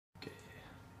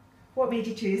What made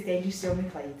you choose Dentistry on the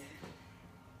Clyde?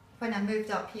 When I moved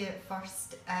up here at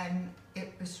first,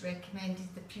 it was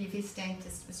recommended, the previous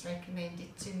dentist was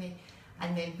recommended to me,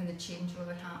 and then when the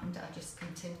changeover happened I just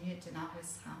continued and I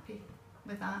was happy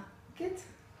with that. Good.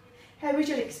 How was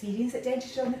your experience at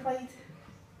Dentistry on the Clyde?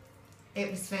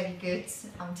 It was very good.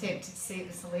 I'm tempted to say it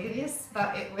was hilarious,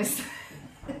 but it was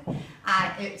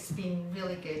it's been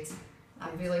really good.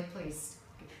 I'm really pleased.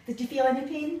 Did you feel any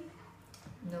pain?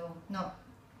 No, not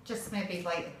just maybe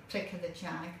like a prick of the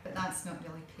jag, but that's not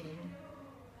really pain.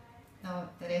 No,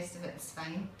 the rest of it was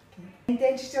fine. In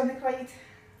Dentistry on the Clyde?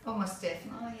 Almost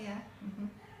definitely, yeah.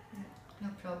 No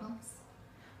problems.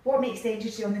 What makes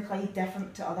Dentistry on the Clyde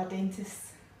different to other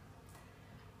dentists?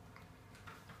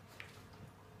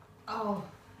 Oh,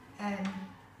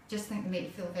 just think they make you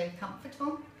feel very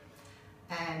comfortable.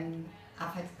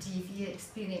 I've had DV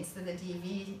experience with a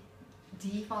DVD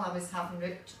while I was having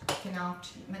root canal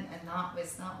treatment, and that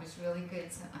was really good.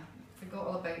 I forgot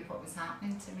all about what was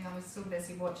happening to me. I was so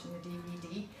busy watching the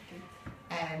DVD.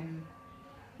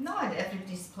 No,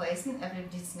 everybody's pleasant,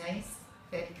 everybody's nice,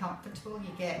 very comfortable.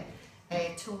 You get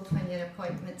told when your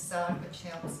appointments are, which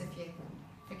helps if you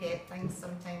forget things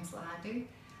sometimes like I do.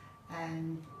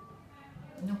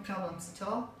 No problems at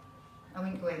all. I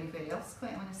wouldn't go anywhere else,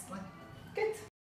 quite honestly. Good.